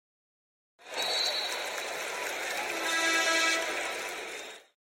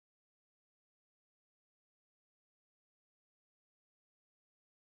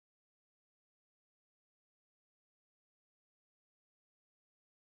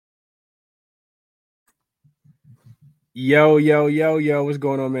Yo, what's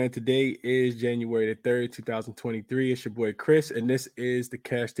going on, man? Today is January the 3rd, 2023. It's your boy Chris, and this is the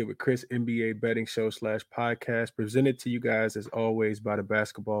Cashed It with Chris NBA betting show slash podcast presented to you guys as always by the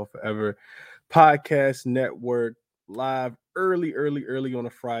Basketball Forever Podcast Network, live early on a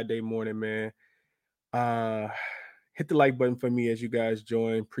Friday morning, man. Uh hit the like button for me as you guys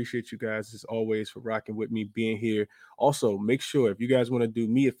join. Appreciate you guys as always for rocking with me, being here. Also, make sure if you guys want to do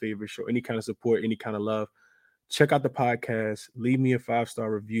me a favor, show any kind of support, any kind of love, check out the podcast. Leave me a 5-star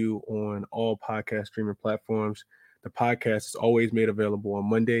review on all podcast streaming platforms. The podcast is always made available on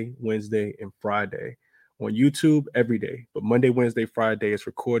Monday, Wednesday, and Friday on YouTube every day. But Monday, Wednesday, Friday is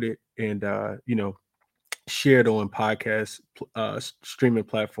recorded and shared on podcast streaming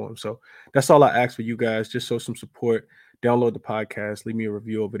platforms. So that's all I ask for you guys. Just show some support. Download the podcast. Leave me a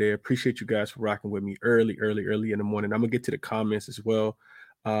review over there. Appreciate you guys for rocking with me early in the morning. I'm gonna get to the comments as well.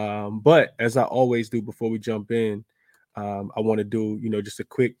 But as I always do before we jump in, I want to do just a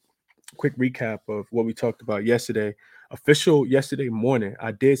quick recap of what we talked about yesterday. Official yesterday morning,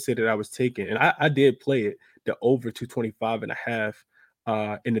 I did say that I was taking, and I did play it, the over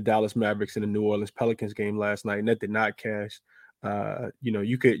 225.5 in the Dallas Mavericks and the New Orleans Pelicans game last night, and that did not cash.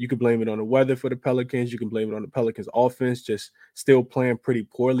 You could blame it on the weather for the Pelicans. You can blame it on the Pelicans offense, just still playing pretty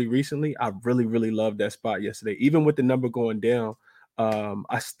poorly recently. I really loved that spot yesterday, even with the number going down.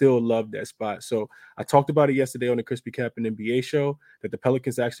 I still love that spot. So I talked about it yesterday on the Crispy Cap and NBA show that the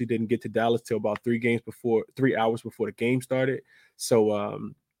Pelicans actually didn't get to Dallas till about 3 hours before the game started. So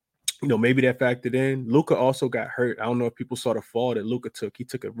maybe that factored in. Luka also got hurt. I don't know if people saw the fall that Luka took. He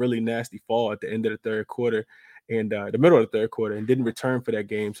took a really nasty fall at the end of the third quarter and the middle of the third quarter and didn't return for that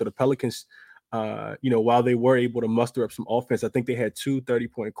game. So the Pelicans, while they were able to muster up some offense, I think they had two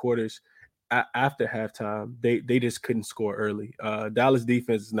 30-point quarters after halftime. They just couldn't score early. Dallas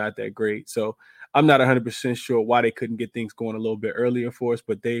defense is not that great. So I'm not 100% sure why they couldn't get things going a little bit earlier for us,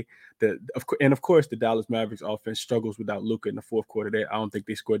 but of course the Dallas Mavericks offense struggles without Luka in the fourth quarter. I don't think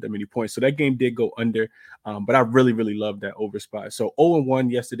they scored that many points, so that game did go under. But I really love that over spot. So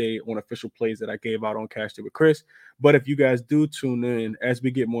 0-1 yesterday on official plays that I gave out on Cashed It with Chris. But if you guys do tune in as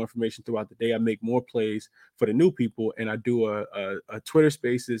we get more information throughout the day, I make more plays for the new people, and I do a Twitter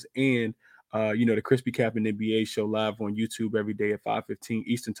Spaces and the Crispy Cap and NBA show live on YouTube every day at 5:15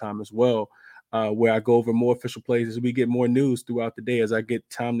 Eastern time as well, where I go over more official plays as we get more news throughout the day, as I get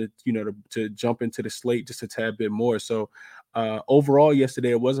time to jump into the slate just a tad bit more. So overall,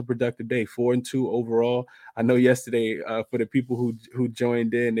 yesterday it was a productive day, 4-2 overall. I know yesterday for the people who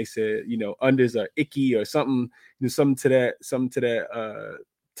joined in, they said unders are icky or something, something to that.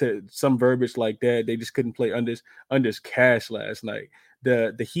 To some verbiage like that, they just couldn't play unders cash last night.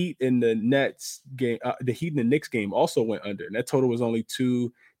 The Heat and the Nets game, the Heat and the Knicks game also went under, and that total was only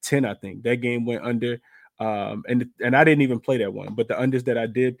 210. I think that game went under. And I didn't even play that one, but the unders that I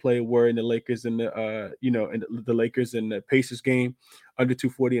did play were in the Lakers and the Lakers and the Pacers game, under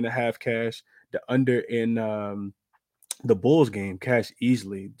 240.5 cash. The under in the Bulls game cash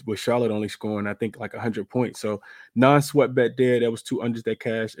easily, with Charlotte only scoring I think like 100 points. So non-sweat bet there. That was two unders that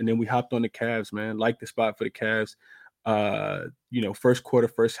cash, and then we hopped on the Cavs, man. Like the spot for the Cavs. First quarter,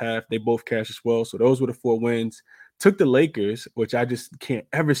 first half, they both cashed as well. So those were the four wins. Took the Lakers, which I just can't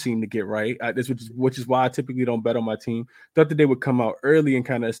ever seem to get right. Which is why I typically don't bet on my team. Thought that they would come out early and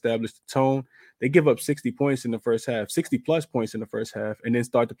kind of establish the tone. They give up 60 points in the first half, 60 plus points in the first half, and then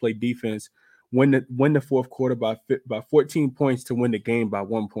start to play defense. Win the fourth quarter by 14 points to win the game by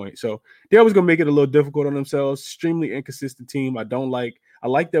 1 point. So they always gonna make it a little difficult on themselves. Extremely inconsistent team. I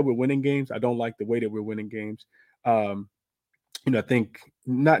like that we're winning games. I don't like the way that we're winning games. Um, I think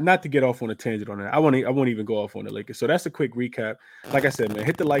not to get off on a tangent on that. I won't even go off on the Lakers. So that's a quick recap. Like I said, man,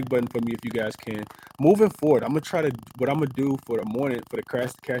 hit the like button for me if you guys can. Moving forward, what I'm gonna do for the morning for the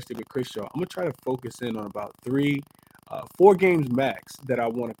Cash It with Chris show. I'm gonna try to focus in on about 4 games max that I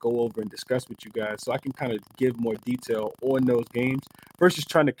want to go over and discuss with you guys, so I can kind of give more detail on those games versus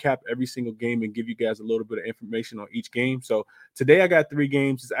trying to cap every single game and give you guys a little bit of information on each game. So today I got 3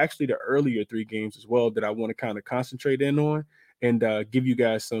 games. It's actually the earlier 3 games as well that I want to kind of concentrate in on and give you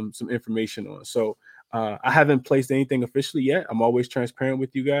guys some information on. So I haven't placed anything officially yet. I'm always transparent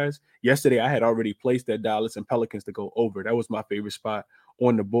with you guys. Yesterday, I had already placed that Dallas and Pelicans to go over. That was my favorite spot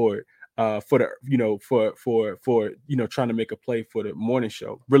on the board for the trying to make a play for the morning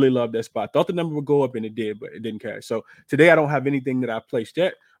show. Really love that spot. Thought the number would go up and it did, but it didn't cash. So today I don't have anything that I placed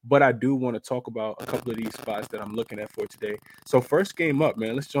yet, but I do want to talk about a couple of these spots that I'm looking at for today. So first game up,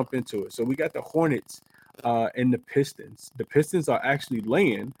 man. Let's jump into it. So we got the Hornets and the Pistons. The Pistons are actually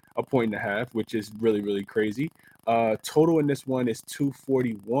laying a point and a half, which is really crazy. Total in this one is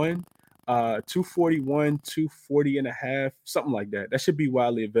 241. 241, 240 and a half, something like that. That should be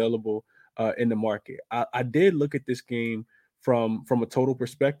widely available in the market. I did look at this game from a total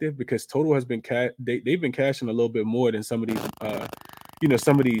perspective because total has been they've been cashing a little bit more than some of these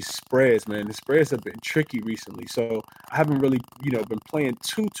some of these spreads, man. The spreads have been tricky recently, so I haven't really been playing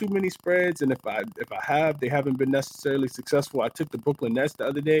too many spreads, and if I have, they haven't been necessarily successful. I took the Brooklyn Nets the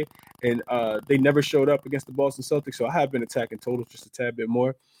other day, and they never showed up against the Boston Celtics, so I have been attacking totals just a tad bit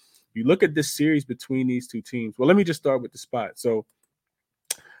more. You look at this series between these two teams. Well, let me just start with the spot. So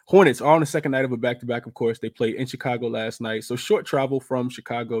Hornets are on the second night of a back-to-back, of course. They played in Chicago last night. So short travel from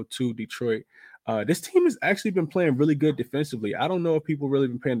Chicago to Detroit. This team has actually been playing really good defensively. I don't know if people really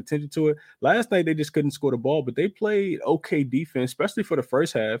been paying attention to it. Last night, they just couldn't score the ball, but they played okay defense, especially for the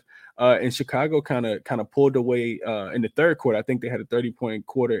first half. And Chicago kind of pulled away in the third quarter. I think they had a 30-point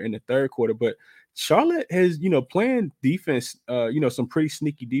quarter in the third quarter, but Charlotte has, playing defense, some pretty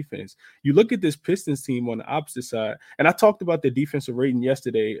sneaky defense. You look at this Pistons team on the opposite side, and I talked about the defensive rating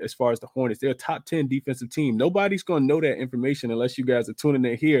yesterday as far as the Hornets. They're a top 10 defensive team. Nobody's going to know that information unless you guys are tuning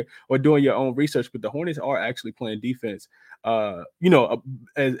in here or doing your own research, but the Hornets are actually playing defense,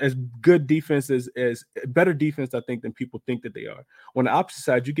 as good defense as better defense, I think, than people think that they are. On the opposite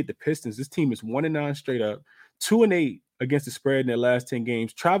side, you get the Pistons. This team is 1-9 straight up, 2-8 against the spread in their last 10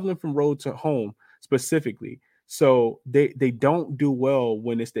 games, traveling from road to home specifically. So they don't do well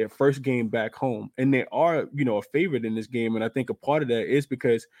when it's their first game back home, and they are a favorite in this game. And I think a part of that is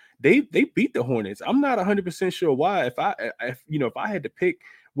because they beat the Hornets. I'm not 100% sure why. If I had to pick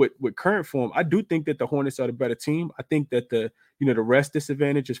with current form, I do think that the Hornets are the better team. I think that the rest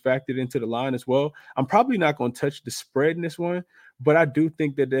disadvantage is factored into the line as well. I'm probably not going to touch the spread in this one, but I do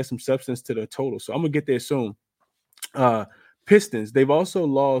think that there's some substance to the total. So I'm gonna get there soon. Pistons, they've also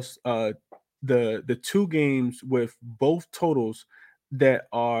lost the two games with both totals that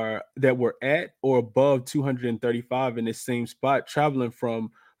were at or above 235 in this same spot, traveling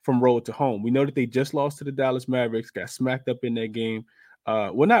from road to home. We know that they just lost to the Dallas Mavericks, got smacked up in that game.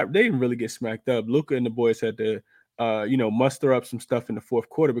 They didn't really get smacked up. Luka and the boys had to muster up some stuff in the fourth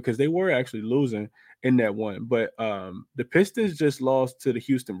quarter because they were actually losing in that one. But the Pistons just lost to the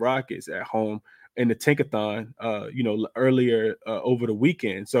Houston Rockets at home in the Tankathon, earlier over the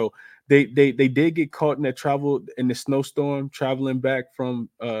weekend. So they did get caught in that travel in the snowstorm, traveling back from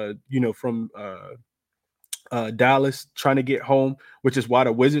Dallas, trying to get home, which is why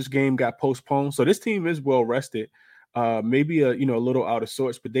the Wizards game got postponed. So this team is well rested. Maybe a little out of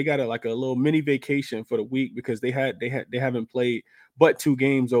sorts, but they got a little mini vacation for the week because they haven't played but 2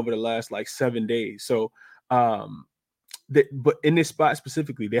 games over the last 7 days. So but in this spot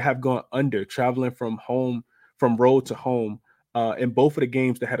specifically, they have gone under, traveling from road to home. In both of the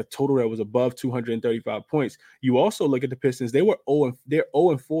games, they had a total that was above 235 points. You also look at the Pistons; they're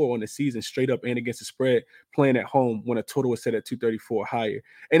 0-4 on the season, straight up and against the spread, playing at home when a total was set at 234 higher.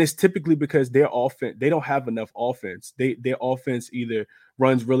 And it's typically because their offense, they don't have enough offense. Their offense either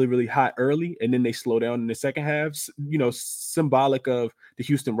runs really, really hot early, and then they slow down in the second half. Symbolic of the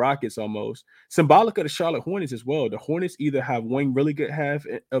Houston Rockets, almost symbolic of the Charlotte Hornets as well. The Hornets either have one really good half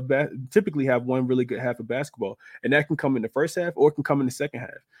typically have one really good half of basketball, and that can come in the first half or it can come in the second half.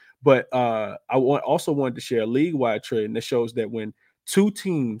 But I also wanted to share a league-wide trend that shows that when two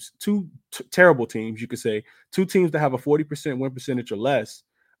terrible teams, you could say, two teams that have a 40% win percentage or less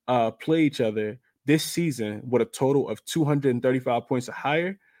play each other this season with a total of 235 points or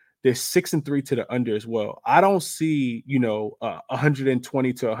higher, they're 6-3 to the under as well. I don't see,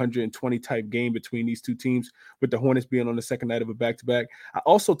 120 to 120 type game between these two teams, with the Hornets being on the second night of a back-to-back. I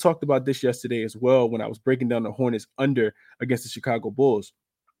also talked about this yesterday as well when I was breaking down the Hornets under against the Chicago Bulls.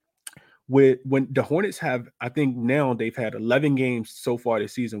 When the Hornets have, I think now they've had 11 games so far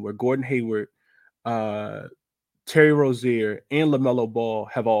this season where Gordon Hayward, Terry Rozier, and LaMelo Ball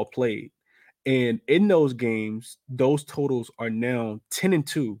have all played. And in those games, those totals are now 10-2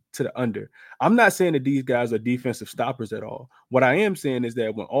 to the under. I'm not saying that these guys are defensive stoppers at all. What I am saying is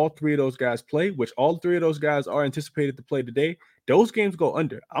that when all three of those guys play, which all three of those guys are anticipated to play today, those games go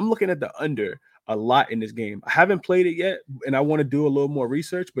under. I'm looking at the under a lot in this game. I haven't played it yet, and I want to do a little more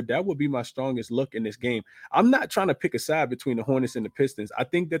research, but that would be my strongest look in this game. I'm not trying to pick a side between the Hornets and the Pistons. I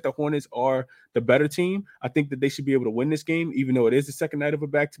think that the Hornets are the better team. I think that they should be able to win this game, even though it is the second night of a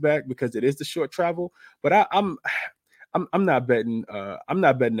back-to-back, because it is the short travel. But I'm not betting. I'm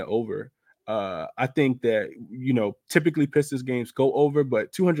not betting the over. I think that typically Pistons games go over,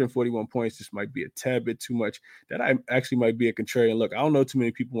 but 241 points just might be a tad bit too much. That I actually might be a contrarian look. I don't know too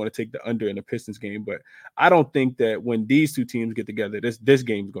many people want to take the under in the Pistons game, but I don't think that when these two teams get together, this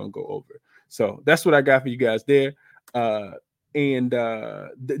game is going to go over. So that's what I got for you guys there. and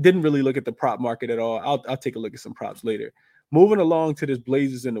didn't really look at the prop market at all. I'll take a look at some props later. Moving along to this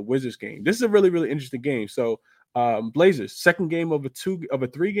Blazers and the Wizards game. This is a really, really interesting game. So Blazers, second game of a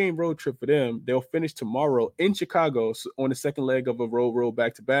 3-game road trip for them. They'll finish tomorrow in Chicago on the second leg of a road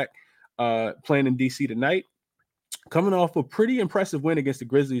back-to-back, playing in DC tonight. Coming off a pretty impressive win against the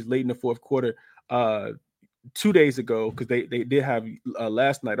Grizzlies late in the fourth quarter 2 days ago, because they did have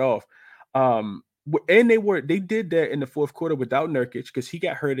last night off. And they did that in the fourth quarter without Nurkic, because he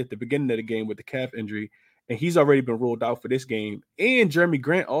got hurt at the beginning of the game with the calf injury, and he's already been ruled out for this game. And Jeremy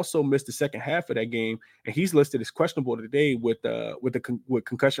Grant also missed the second half of that game, and he's listed as questionable today with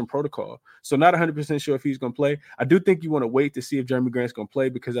concussion protocol. So not 100% sure if he's going to play. I do think you want to wait to see if Jeremy Grant's going to play,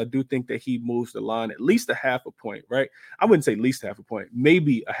 because I do think that he moves the line at least a half a point, right? I wouldn't say at least half a point,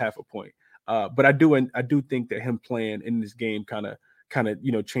 maybe a half a point. But I do think that him playing in this game kind of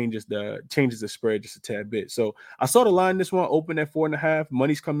changes the spread just a tad bit. So I saw the line this one open at 4.5.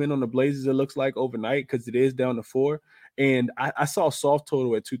 Money's come in on the Blazers, it looks like, overnight, because it is down to 4. And I saw a soft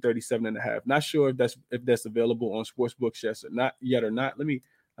total at 237.5. Not sure if that's available on sportsbooks yet or not. Matter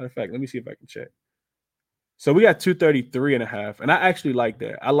of fact, let me see if I can check. So we got 233.5, and I actually like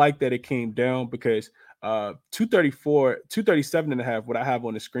that. I like that it came down, because 237.5, what I have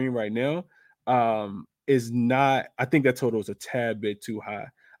on the screen right now, is not. I think that total is a tad bit too high.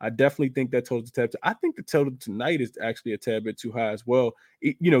 I definitely think that total is a tad. I think the total tonight is actually a tad bit too high as well.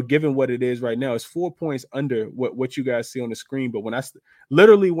 Given what it is right now, it's 4 points under what you guys see on the screen. But when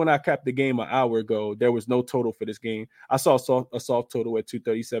I capped the game an hour ago, there was no total for this game. I saw a soft total at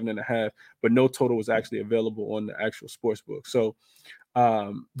 237.5, but no total was actually available on the actual sports book. So,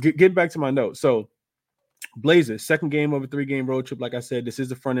 get back to my notes. So, Blazers, second game of a 3-game road trip. Like I said, this is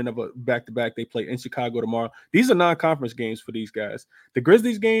the front end of a back-to-back. They play in Chicago tomorrow. These are non-conference games for these guys. The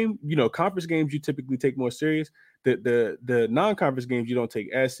Grizzlies game, conference games you typically take more serious. The non-conference games you don't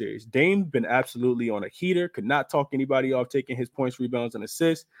take as serious. Dame been absolutely on a heater. Could not talk anybody off taking his points, rebounds, and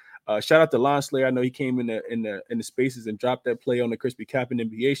assists. Shout out to Lon Slayer. I know he came in the spaces and dropped that play on the Crispy Cap and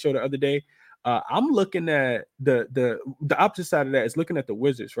NBA show the other day. I'm looking at the opposite side of that is looking at the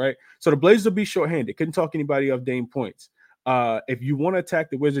Wizards, right? So the Blazers will be shorthanded. Couldn't talk anybody off Dame points. If you want to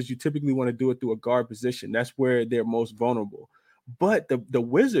attack the Wizards, you typically want to do it through a guard position. That's where they're most vulnerable. But the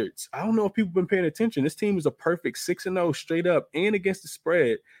Wizards, I don't know if people have been paying attention. This team is a perfect 6-0 straight up and against the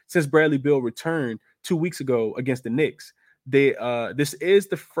spread since Bradley Beal returned 2 weeks ago against the Knicks. This is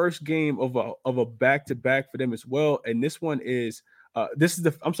the first game of a back-to-back for them as well, and this one is. This is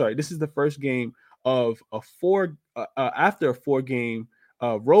the first game of after a 4-game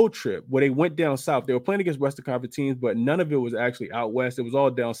road trip where they went down south. They were playing against Western Conference teams, but none of it was actually out west. It was all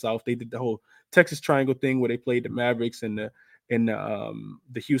down south. They did the whole Texas Triangle thing where they played the Mavericks and the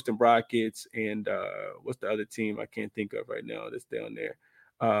Houston Rockets and what's the other team I can't think of right now that's down there.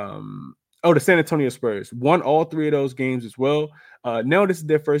 The San Antonio Spurs won all 3 of those games as well. Now this is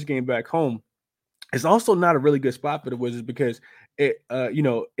their first game back home. It's also not a really good spot for the Wizards, because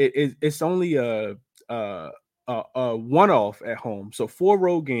it's only a one-off at home. So 4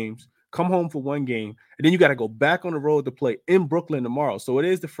 road games, come home for 1 game, and then you got to go back on the road to play in Brooklyn tomorrow. So it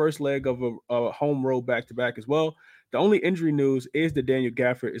is the first leg of a home road back-to-back as well. The only injury news is that Daniel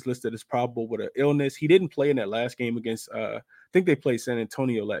Gafford is listed as probable with an illness. He didn't play in that last game against I think they played San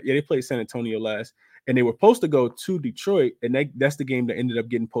Antonio last. Yeah, they played San Antonio last. And they were supposed to go to Detroit, and that's the game that ended up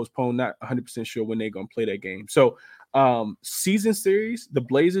getting postponed. Not 100% sure when they're going to play that game. So, season series, the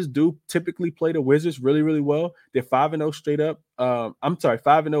Blazers do typically play the Wizards really, really well. They're 5-0 straight up.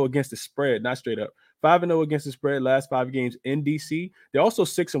 5-0 against the spread, not straight up. 5-0 against the spread last 5 games in DC. They're also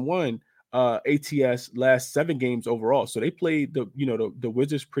 6-1 ATS last 7 games overall. So they played the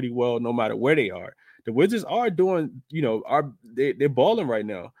Wizards pretty well no matter where they are. The Wizards are doing, they're balling right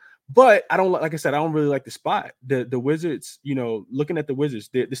now. But I don't really like the spot. The Wizards, looking at the Wizards,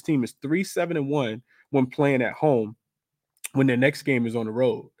 this team is 3-7-1 when playing at home, when their next game is on the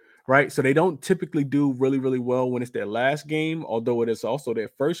road, right? So they don't typically do really, really well when it's their last game, although it is also their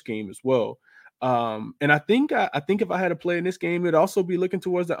first game as well. And I think if I had to play in this game, it'd also be looking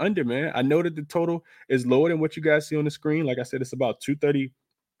towards the under, man. I know that the total is lower than what you guys see on the screen. Like I said, it's about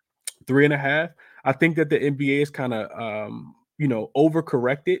 233.5. I think that the NBA is kind of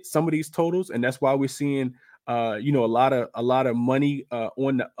overcorrected some of these totals, and that's why we're seeing a lot of money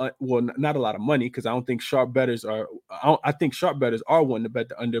on the well, not a lot of money because I don't think sharp bettors are. I think sharp bettors are one to bet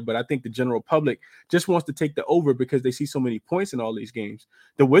the under, but I think the general public just wants to take the over because they see so many points in all these games.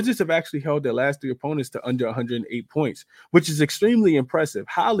 The Wizards have actually held their last 3 opponents to under 108 points, which is extremely impressive,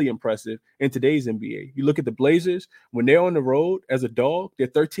 highly impressive in today's NBA. You look at the Blazers when they're on the road as a dog, they're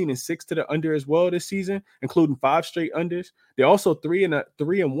 13-6 to the under as well this season, including 5 straight unders. They're also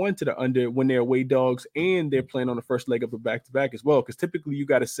 3-1 to the under when they're away dogs, and they're playing on the first leg of a back-to-back as well. Because typically you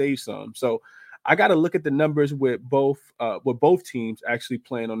got to save some. So I got to look at the numbers with both teams actually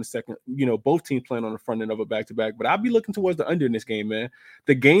playing on the second. Both teams playing on the front end of a back-to-back. But I'll be looking towards the under in this game, man.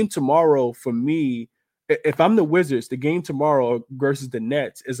 The game tomorrow for me, if I'm the Wizards, the game tomorrow versus the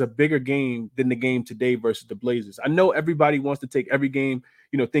Nets is a bigger game than the game today versus the Blazers. I know everybody wants to take every game,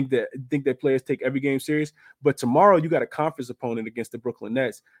 think that players take every game serious, but tomorrow you got a conference opponent against the Brooklyn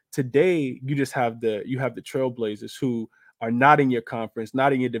Nets. Today you just have the Trailblazers who are not in your conference,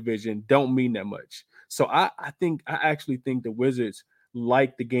 not in your division, don't mean that much. So I actually think the Wizards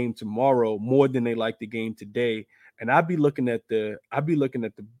like the game tomorrow more than they like the game today. And I'd be looking at the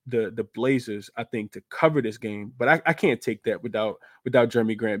Blazers, I think, to cover this game, but I can't take that without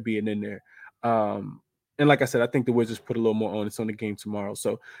Jeremy Grant being in there. And like I said, I think the Wizards put a little more onus on the game tomorrow.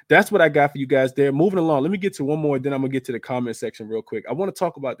 So that's what I got for you guys there. Moving along, let me get to one more, then I'm gonna get to the comment section real quick. I want to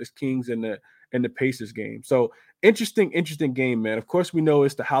talk about this Kings and the Pacers game. So interesting game, man. Of course, we know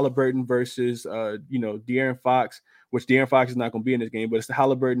it's the Halliburton versus De'Aaron Fox, which De'Aaron Fox is not gonna be in this game, but it's the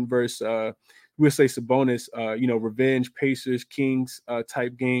Halliburton versus we'll say Sabonis, revenge Pacers Kings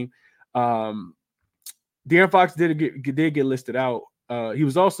type game. De'Aaron Fox did get listed out. He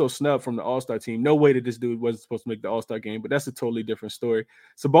was also snubbed from the All-Star team. No way that this dude wasn't supposed to make the All-Star game, but that's a totally different story.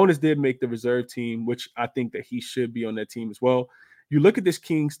 Sabonis did make the reserve team, which I think that he should be on that team as well. You look at this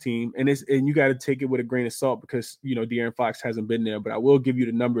Kings team, and you got to take it with a grain of salt because De'Aaron Fox hasn't been there. But I will give you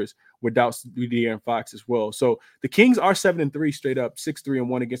the numbers without De'Aaron Fox as well. So the Kings are 7-3 straight up,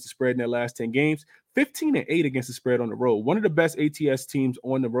 6-3-1 against the spread in their last 10 games, 15-8 against the spread on the road. One of the best ATS teams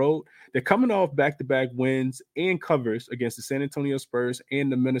on the road. They're coming off back-to-back wins and covers against the San Antonio Spurs and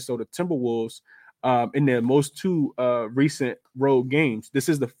the Minnesota Timberwolves in their most 2 recent road games. This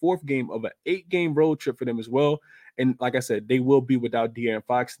is the 4th game of an 8-game road trip for them as well. And like I said, they will be without De'Aaron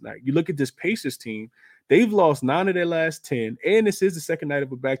Fox tonight. You look at this Pacers team, they've lost 9 of their last 10, and this is the second night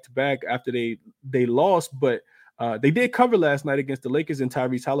of a back-to-back after they lost, but they did cover last night against the Lakers and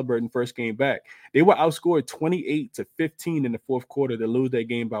Tyrese Halliburton first game back. They were outscored 28-15 in the fourth quarter to lose that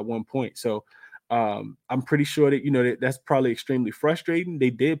game by 1 point. So I'm pretty sure that that's probably extremely frustrating. They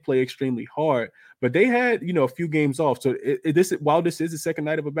did play extremely hard, but they had a few games off. So while this is the second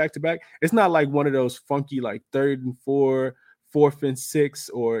night of a back-to-back, it's not like one of those funky like 3rd and 4, 4th and 6,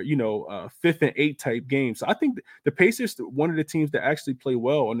 or 5th and 8 type games. So I think the Pacers, one of the teams that actually play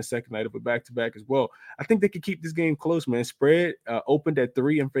well on the second night of a back-to-back as well. I think they could keep this game close, man. Spread opened at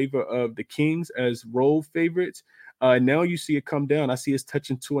 3 in favor of the Kings as road favorites. Now you see it come down. I see it's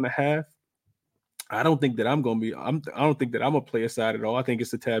touching 2.5. I don't think that I don't think that I'm gonna play a side at all. I think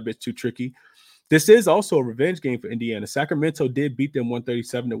it's a tad bit too tricky. This is also a revenge game for Indiana. Sacramento did beat them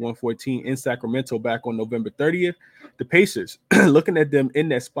 137-114 in Sacramento back on November 30th. The Pacers, looking at them in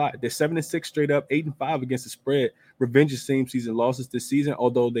that spot, they're 7-6 straight up, 8-5 against the spread. Revenge is same season losses this season,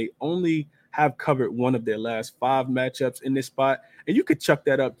 although they only have covered one of their last 5 matchups in this spot. And you could chuck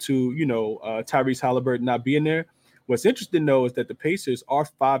that up to, Tyrese Halliburton not being there. What's interesting, though, is that the Pacers are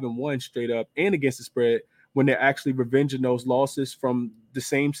 5-1 straight up and against the spread when they're actually revenging those losses from the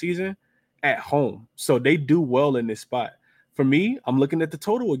same season at home. So they do well in this spot. For me, I'm looking at the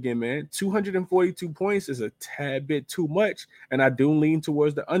total again, man. 242 points is a tad bit too much, and I do lean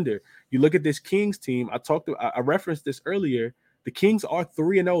towards the under. You look at this Kings team. I referenced this earlier. The Kings are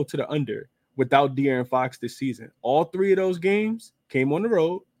 3-0 to the under without De'Aaron Fox this season. All 3 of those games came on the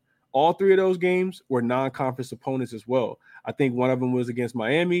road. All 3 of those games were non-conference opponents as well. I think one of them was against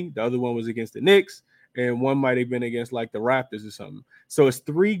Miami. The other one was against the Knicks. And one might have been against like the Raptors or something. So it's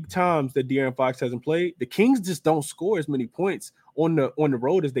 3 times that De'Aaron Fox hasn't played. The Kings just don't score as many points on the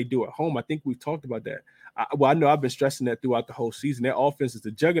road as they do at home. I think we've talked about that. I know I've been stressing that throughout the whole season. Their offense is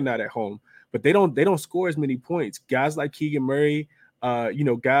a juggernaut at home, but they don't score as many points. Guys like Keegan Murray,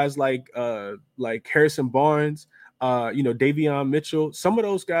 guys like Harrison Barnes, Davion Mitchell. Some of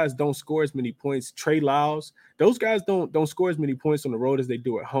those guys don't score as many points. Trey Lyles, those guys don't score as many points on the road as they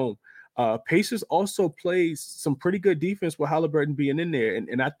do at home. Pacers also plays some pretty good defense with Halliburton being in there.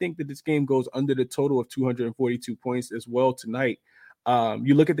 And I think that this game goes under the total of 242 points as well tonight.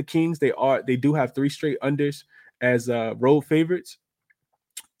 You look at the Kings, they do have 3 straight unders as road favorites.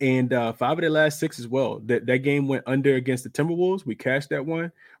 and 5 of their last 6 as well. That game went under against the Timberwolves. We cashed that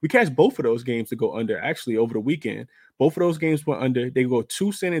one. We cashed both of those games to go under actually over the weekend. Both of those games went under. They go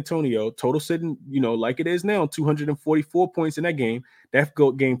to San Antonio, total sitting, like it is now, 244 points in that game. That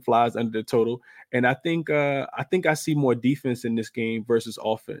game flies under the total. And I think I see more defense in this game versus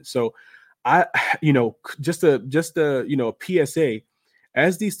offense. So I, just a PSA,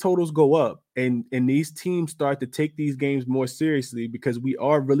 as these totals go up and these teams start to take these games more seriously, because we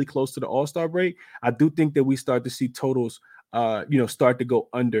are really close to the All-Star break, I do think that we start to see totals start to go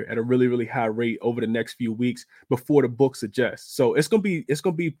under at a really, really high rate over the next few weeks before the books adjust. So it's gonna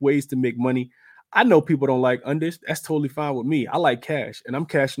be ways to make money. I know people don't like unders. That's totally fine with me. I like cash, and I'm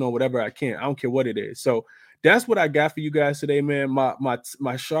cashing on whatever I can. I don't care what it is. So that's what I got for you guys today, man.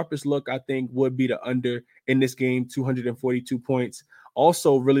 My sharpest look, I think, would be the under in this game, 242 points.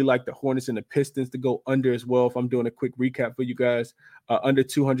 Also, really like the Hornets and the Pistons to go under as well. If I'm doing a quick recap for you guys, under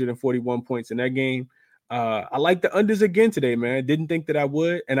 241 points in that game. I like the unders again today, man. Didn't think that I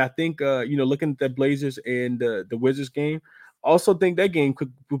would, and I think looking at the Blazers and the Wizards game, also think that game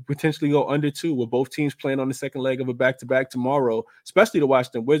could potentially go under too, with both teams playing on the second leg of a back-to-back tomorrow, especially the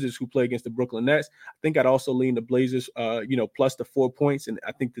Washington Wizards, who play against the Brooklyn Nets. I think I'd also lean the Blazers, plus the 4 points, and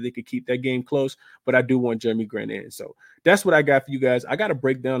I think that they could keep that game close, but I do want Jeremy Grant in. So that's what I got for you guys. I got to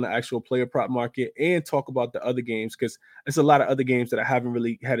break down the actual player prop market and talk about the other games, because there's a lot of other games that I haven't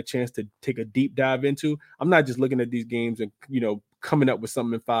really had a chance to take a deep dive into. I'm not just looking at these games and, coming up with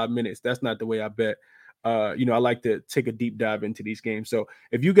something in 5 minutes. That's not the way I bet. I like to take a deep dive into these games. So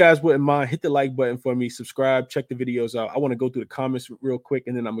if you guys wouldn't mind, hit the like button for me, subscribe, check the videos out. I want to go through the comments real quick,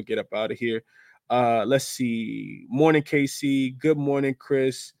 and then I'm gonna get up out of here. Let's see. Morning, KC. Good morning,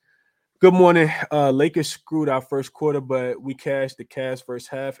 Chris. Good morning. Lakers screwed our first quarter, but we cashed the Cavs first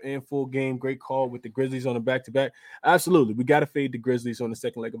half and full game. Great call with the Grizzlies on the back-to-back. Absolutely. We got to fade the Grizzlies on the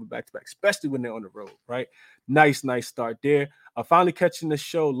second leg of a back-to-back, especially when they're on the road, right? Nice start there. Finally catching the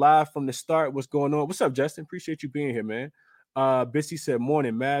show live from the start. What's going on? What's up, Justin? Appreciate you being here, man. Bissy said,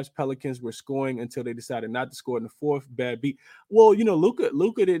 morning. Mavs, Pelicans were scoring until they decided not to score in the fourth. Bad beat. Well,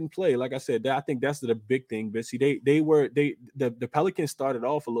 Luka didn't play. Like I said, I think that's the big thing, Bissy. The Pelicans started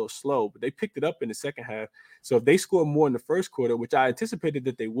off a little slow, but they picked it up in the second half. So if they score more in the first quarter, which I anticipated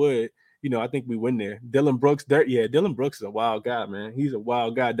that they would, I think we win there. Dylan Brooks is a wild guy, man. He's a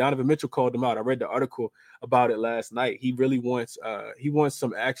wild guy. Donovan Mitchell called him out. I read the article about it last night. He really wants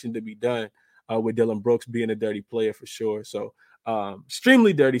some action to be done with Dylan Brooks being a dirty player for sure. So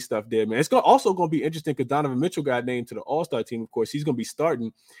extremely dirty stuff there, man. It's also going to be interesting because Donovan Mitchell got named to the All-Star team. Of course, he's going to be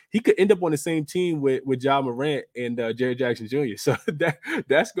starting. He could end up on the same team with Ja Morant and Jaren Jackson Jr. So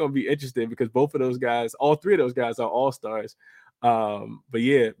that's going to be interesting because both of those guys, all three of those guys are All-Stars. But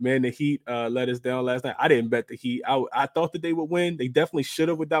yeah, man, the Heat let us down last night. I didn't bet the Heat. I thought that they would win. They definitely should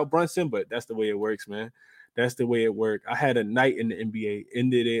have without Brunson, but that's the way it works, man. That's the way it worked. I had a night in the NBA.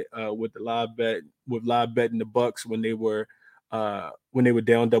 Ended it with live betting the Bucks when they were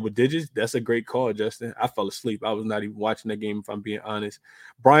down double digits. That's a great call, Justin. I fell asleep. I was not even watching the game, if I'm being honest.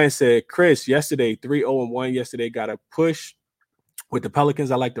 Brian said, Chris, yesterday 3-0-1. Yesterday got a push with the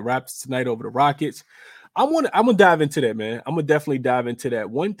Pelicans. I like the Raptors tonight over the Rockets. I'm gonna dive into that, man. I'm gonna definitely dive into that.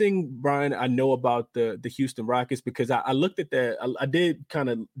 One thing, Brian, I know about the Houston Rockets, because I looked at that. I did kind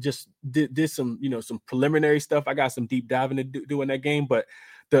of just did some some preliminary stuff. I got some deep diving to do in that game, but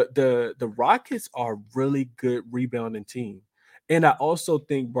the Rockets are really good rebounding team. And I also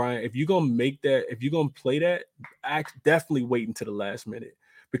think, Brian, if you're gonna play that, definitely wait until the last minute,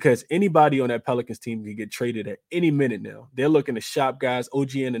 because anybody on that Pelicans team can get traded at any minute now. They're looking to shop guys,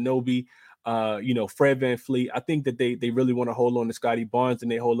 OG Anunoby, Fred VanVleet. I think that they really want to hold on to Scotty Barnes,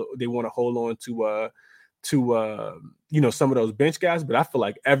 and they want to hold on to some of those bench guys, but I feel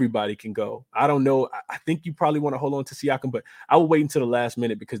like everybody can go. I don't know. I think you probably want to hold on to Siakam, but I will wait until the last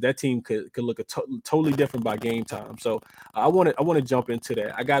minute because that team could look totally different by game time. So I want to jump into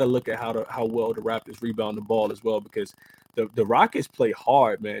that. I got to look at how well the Raptors rebound the ball as well, because the Rockets play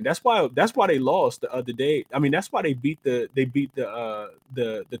hard, man. That's why they lost the other day. I mean, that's why they beat the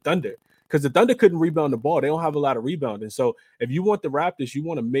Thunder. Because the Thunder couldn't rebound the ball. They don't have a lot of rebounding. So if you want the Raptors, you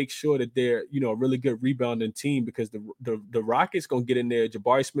want to make sure that they're, a really good rebounding team, because the Rockets going to get in there.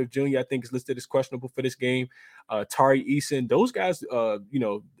 Jabari Smith Jr., I think, is listed as questionable for this game. Tari Eason, those guys,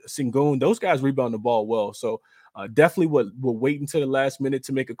 Sengun, those guys rebound the ball well. So definitely we'll wait until the last minute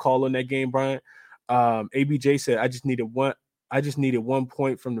to make a call on that game, Brian. ABJ said, I just needed 1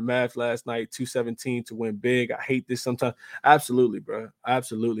 point from the Mavs last night, 217 to win big. I hate this sometimes. Absolutely, bro.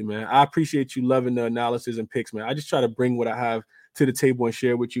 Absolutely, man. I appreciate you loving the analysis and picks, man. I just try to bring what I have to the table and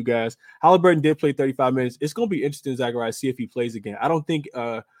share with you guys. Halliburton did play 35 minutes. It's going to be interesting, Zachariah, see if he plays again. I don't think,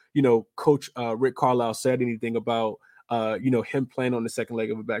 Coach Rick Carlisle said anything about, him playing on the second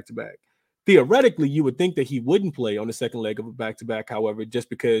leg of a back-to-back. Theoretically, you would think that he wouldn't play on the second leg of a back-to-back, however, just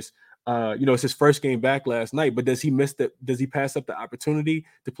because it's his first game back last night. But does he pass up the opportunity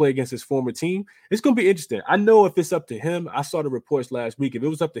to play against his former team? It's going to be interesting. I know if it's up to him, I saw the reports last week. If it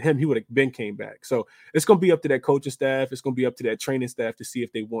was up to him, he would have been came back. So it's going to be up to that coaching staff. It's going to be up to that training staff to see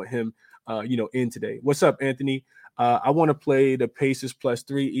if they want him, in today. What's up, Anthony? I want to play the Pacers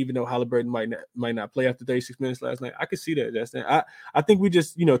 +3, even though Halliburton might not play after 36 minutes last night. I can see that. Justin. I think we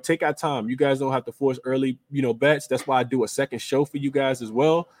just, take our time. You guys don't have to force early, bets. That's why I do a second show for you guys as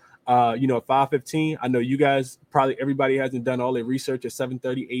well. At 5:15. I know you guys everybody hasn't done all their research at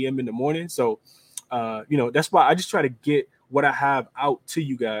 7:30 a.m. in the morning. So, that's why I just try to get what I have out to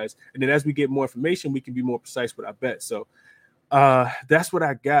you guys. And then as we get more information, we can be more precise with our bets. So, that's what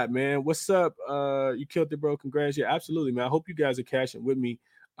I got, man. What's up? You killed it, bro. Congrats. Yeah, absolutely, man. I hope you guys are cashing with me.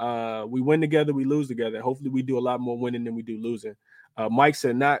 We win together, we lose together. Hopefully we do a lot more winning than we do losing. Mike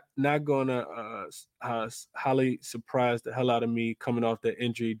said, not gonna highly surprise the hell out of me coming off that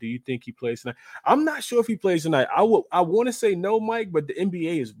injury. Do you think he plays tonight? I'm not sure if he plays tonight. I want to say no, Mike, but the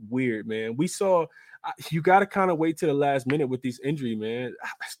NBA is weird, man. We saw you got to kind of wait to the last minute with these injury, man.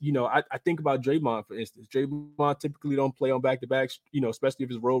 I think about Draymond, for instance. Draymond typically don't play on back-to-backs, especially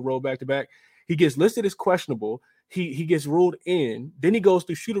if it's roll back-to-back. He gets listed as questionable. He gets ruled in. Then he goes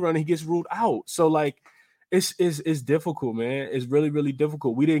through shoot-around and he gets ruled out. So, like, it's difficult, man. It's really, really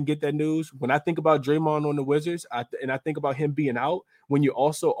difficult. We didn't get that news. When I think about Draymond on the Wizards, I think about him being out, when you're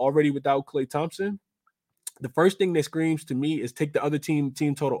also already without Klay Thompson, the first thing that screams to me is take the other team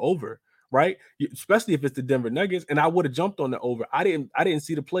total over, right? Especially if it's the Denver Nuggets. And I would have jumped on the over. I didn't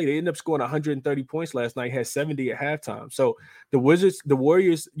see the play. They ended up scoring 130 points last night, had 70 at halftime. So the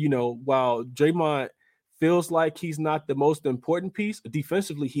Warriors, while Draymond feels like he's not the most important piece,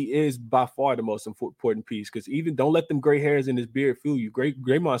 defensively, he is by far the most important piece, because even don't let them gray hairs in his beard fool you.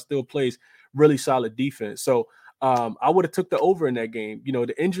 Draymond still plays really solid defense. So I would have took the over in that game.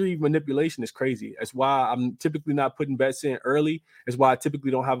 The injury manipulation is crazy. That's why I'm typically not putting bets in early. That's why I typically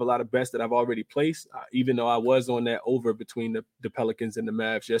don't have a lot of bets that I've already placed, even though I was on that over between the Pelicans and the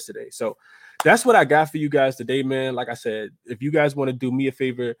Mavs yesterday. So that's what I got for you guys today, man. Like I said, if you guys want to do me a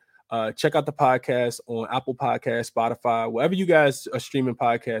favor, check out the podcast on Apple Podcasts, Spotify, wherever you guys are streaming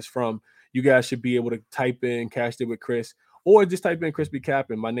podcasts from. You guys should be able to type in Cashed It with Chris, or just type in Crispy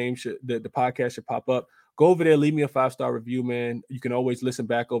Cap, and my name the podcast should pop up. Go over there, leave me a 5-star review, man. You can always listen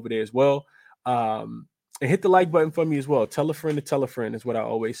back over there as well. And hit the like button for me as well. Tell a friend to tell a friend is what I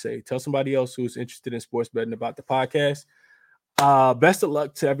always say. Tell somebody else who's interested in sports betting about the podcast. Best of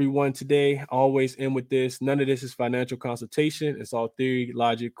luck to everyone today. Always end with this. None of this is financial consultation. It's all theory,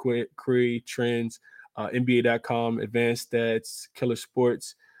 logic, query, trends, NBA.com, advanced stats, killer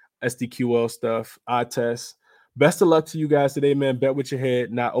sports, SDQL stuff, eye tests. Best of luck to you guys today, man. Bet with your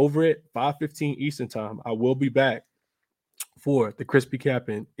head, not over it. 5:15 Eastern time. I will be back for the Crispy Cap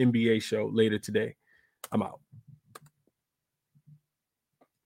and NBA show later today. I'm out.